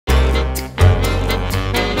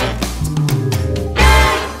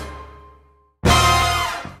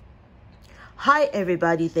Hi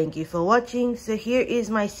everybody, thank you for watching. So here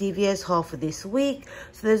is my CVS haul for this week.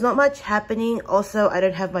 So there's not much happening. Also, I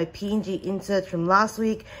don't have my P&G inserts from last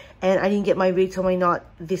week and I didn't get my retail my not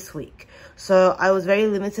this week. So I was very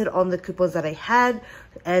limited on the coupons that I had,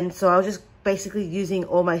 and so I was just basically using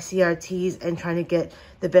all my CRTs and trying to get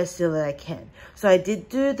the best deal that I can. So I did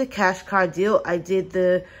do the cash card deal. I did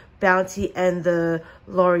the Bounty and the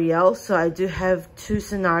L'Oreal. So I do have two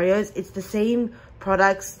scenarios. It's the same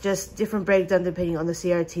products, just different breakdown depending on the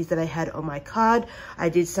CRTs that I had on my card. I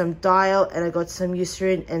did some Dial and I got some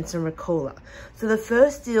Eucerin and some Ricola. So the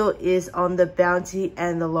first deal is on the Bounty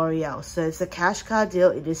and the L'Oreal. So it's a cash card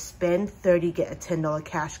deal. It is spend 30, get a $10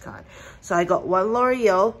 cash card. So I got one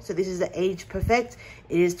L'Oreal. So this is the Age Perfect.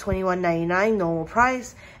 It is $21.99 normal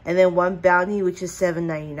price. And then one Bounty, which is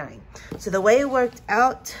 $7.99. So the way it worked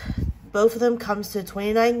out, both of them comes to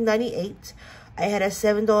 $29.98. I had a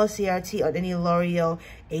 $7 CRT on any L'Oreal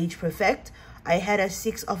Age Perfect. I had a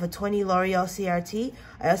 6 off a 20 L'Oreal CRT.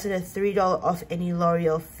 I also had a $3 off any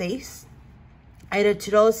L'Oreal Face. I had a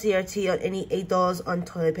 $2 CRT on any $8 on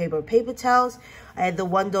toilet paper or paper towels. I had the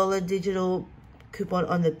 $1 digital coupon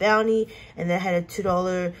on the Bounty, and then I had a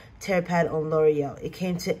 $2 tear pad on L'Oreal. It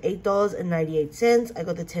came to $8.98. I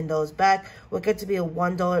got the $10 back. Worked out to be a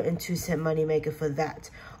 $1.02 money maker for that.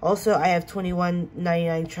 Also, I have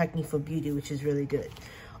 $21.99 tracking for beauty, which is really good.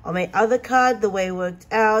 On my other card, the way it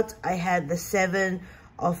worked out, I had the 7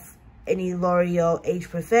 off any L'Oreal Age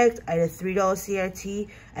Perfect. I had a $3 CRT.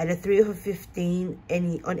 I had a 3 off of 15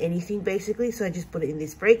 on anything basically. So I just put it in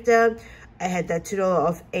this breakdown. I had that $2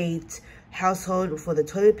 off 8 household for the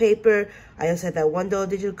toilet paper. I also had that $1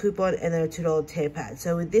 digital coupon and then a $2 tear pad.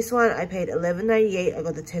 So with this one, I paid $11.98. I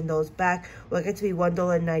got the $10 back. Worked out to be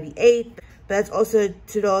 $1.98. But that's also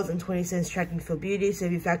 $2.20 tracking for beauty. So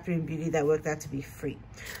if you factor in beauty, that worked out to be free.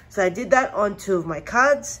 So I did that on 2 of my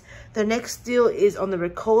cards. The next deal is on the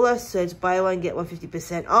Ricola. So it's buy one, get one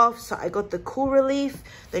 50% off. So I got the Cool Relief.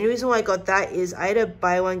 The only reason why I got that is I had a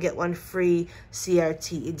buy one, get one free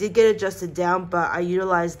CRT. It did get adjusted down, but I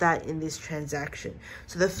utilized that in this transaction.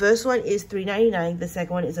 So the first one is $3.99. The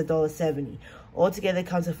second one is $1.70. Altogether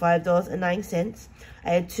comes to $5.09. I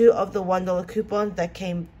had 2 of the $1 coupons that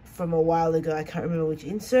came from a while ago. I can't remember which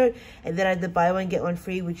insert. And then I had the buy one, get one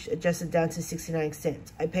free, which adjusted down to 69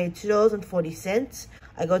 cents. I paid $2.40.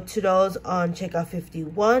 I got $2 on checkout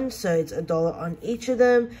 51, so it's $1 on each of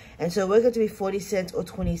them. And so it worked out to be 40 cents or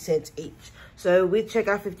 20 cents each. So with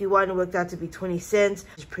checkout 51, it worked out to be 20 cents,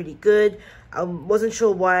 which is pretty good. I wasn't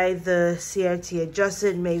sure why the CRT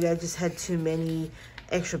adjusted. Maybe I just had too many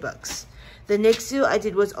extra bucks. The next deal I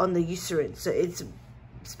did was on the Eucerin. So it's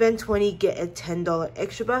spend 20, get a $10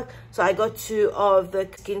 extra buck. So I got 2 of the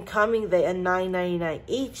Skin Calming. They are $9.99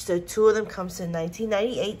 each. So 2 of them comes to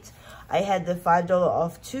 $19.98. I had the $5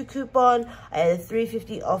 off 2 coupon. I had a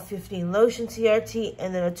 $3.50 off 15 lotion CRT,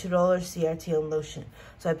 and then a $2 CRT on lotion.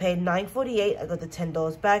 So I paid $9.48. I got the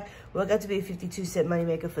 $10 back. Worked out to be a 52-cent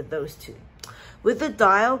moneymaker for those 2. With the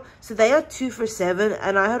Dial, so they are 2 for $7,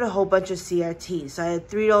 and I had a whole bunch of CRTs. So I had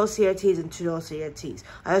 $3 CRTs and $2 CRTs.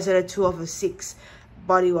 I also had a 2 off of 6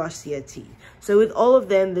 body wash CRT. So with all of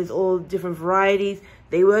them, there's all different varieties.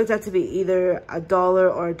 They worked out to be either $1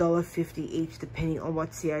 or $1.50 each, depending on what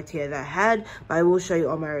CRT that I had, but I will show you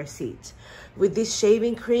on my receipts. With this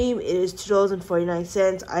shaving cream, it is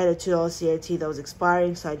 $2.49. I had a $2 CRT that was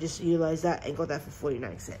expiring, so I just utilized that and got that for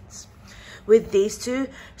 49 cents. With these 2,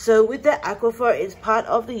 so with the Aquaphor, it's part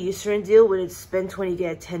of the Eucerin deal when it's spend 20,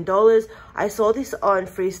 get $10. I saw this on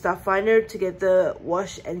Free Stuff Finder to get the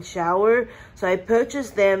wash and shower. So I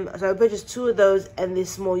purchased them. So I purchased 2 of those and this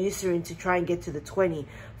small Eucerin to try and get to the 20.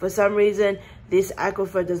 For some reason, this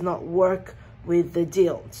Aquaphor does not work with the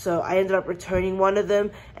deal. So I ended up returning one of them,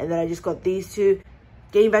 and then I just got these 2.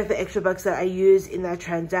 Getting back the extra bucks that I used in that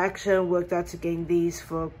transaction, worked out to getting these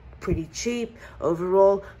for pretty cheap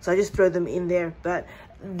overall, so I just throw them in there. But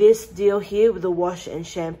this deal here with the wash and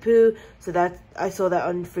shampoo, so that I saw that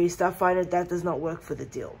on Free Stuff Finder, that does not work for the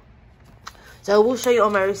deal. So I will show you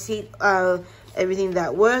on my receipt everything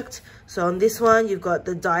that worked. So on this one, you've got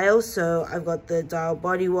the Dial. So I've got the Dial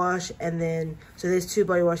body wash, and then so there's 2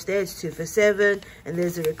 body wash there. It's 2 for $7, and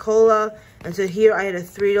there's the Ricola. And so here I had a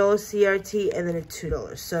 $3 CRT and then a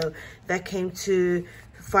 $2. So that came to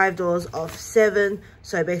 $5 off 7.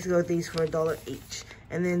 So I basically got these for $1 each.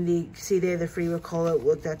 And then the see there, the free Ricola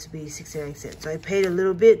worked out to be 69 cents. So I paid a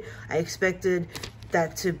little bit. I expected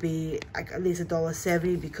that to be like at least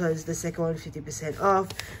 $1.70 because the second one 50% off,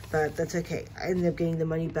 but that's okay. I ended up getting the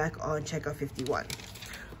money back on checkout 51.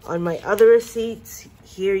 on my other receipts,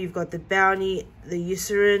 here you've got the Bounty, the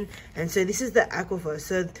Eucerin, and so this is the Aquifer.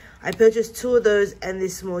 So I purchased 2 of those and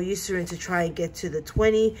this small Eucerin to try and get to the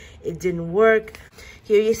 20. It didn't work.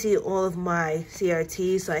 Here you see all of my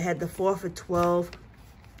CRTs. So I had the 4 for $12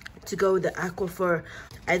 to go with the Aquifer.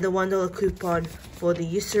 I had the $1 coupon for the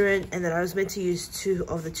Eucerin, and then I was meant to use 2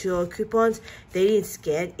 of the $2 coupons. They didn't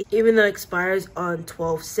scan, even though it expires on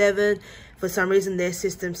 12/7. For some reason, their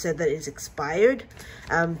system said that it's expired.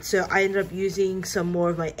 So I ended up using some more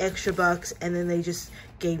of my extra bucks, and then they just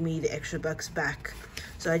gave me the extra bucks back.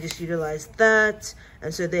 So I just utilized that.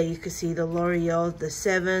 And so there you can see the L'Oreal, the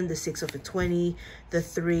 7, the 6 off of 20, the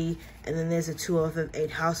 3, and then there's a 2 off of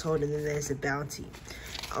 8 household, and then there's a Bounty.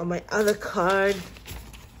 On my other card,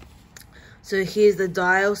 so here's the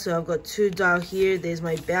dial. So I've got 2 dial here. There's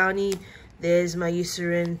my Bounty, there's my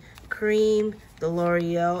Eucerin cream, the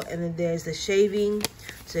L'Oreal, and then there's the shaving.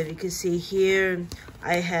 So if you can see here,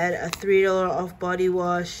 I had a $3 off body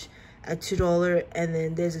wash, a $2, and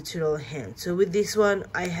then there's a $2 hand. So with this one,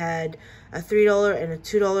 I had a $3 and a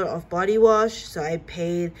 $2 off body wash. So I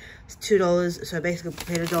paid $2. So I basically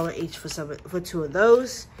paid $1 each for 2 of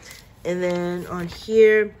those. And then on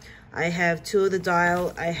here, I have 2 of the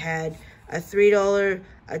dial. I had a $3,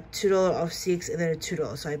 a $2 off 6, and then a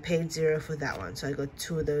 $2. So I paid $0 for that one. So I got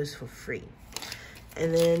 2 of those for free.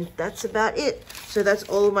 And then that's about it. So that's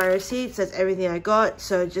all of my receipts. That's everything I got.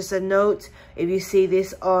 So just a note, if you see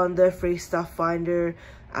this on the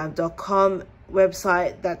freestufffinder.com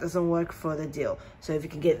website, that doesn't work for the deal. So if you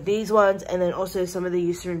can get these ones, and then also some of the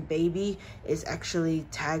Eucerin Baby is actually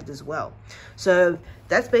tagged as well. So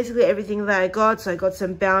that's basically everything that I got. So I got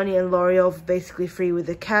some Bounty and L'Oreal for basically free with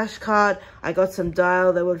the cash card. I got some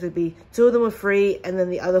dial that worked to be 2 of them were free, and then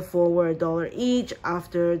the other 4 were $1 each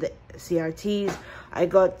after the CRTs. I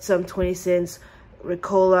got some 20 cents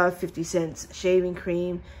Ricola, 50 cents shaving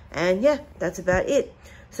cream, and yeah, that's about it.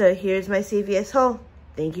 So here's my CVS haul.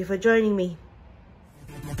 Thank you for joining me.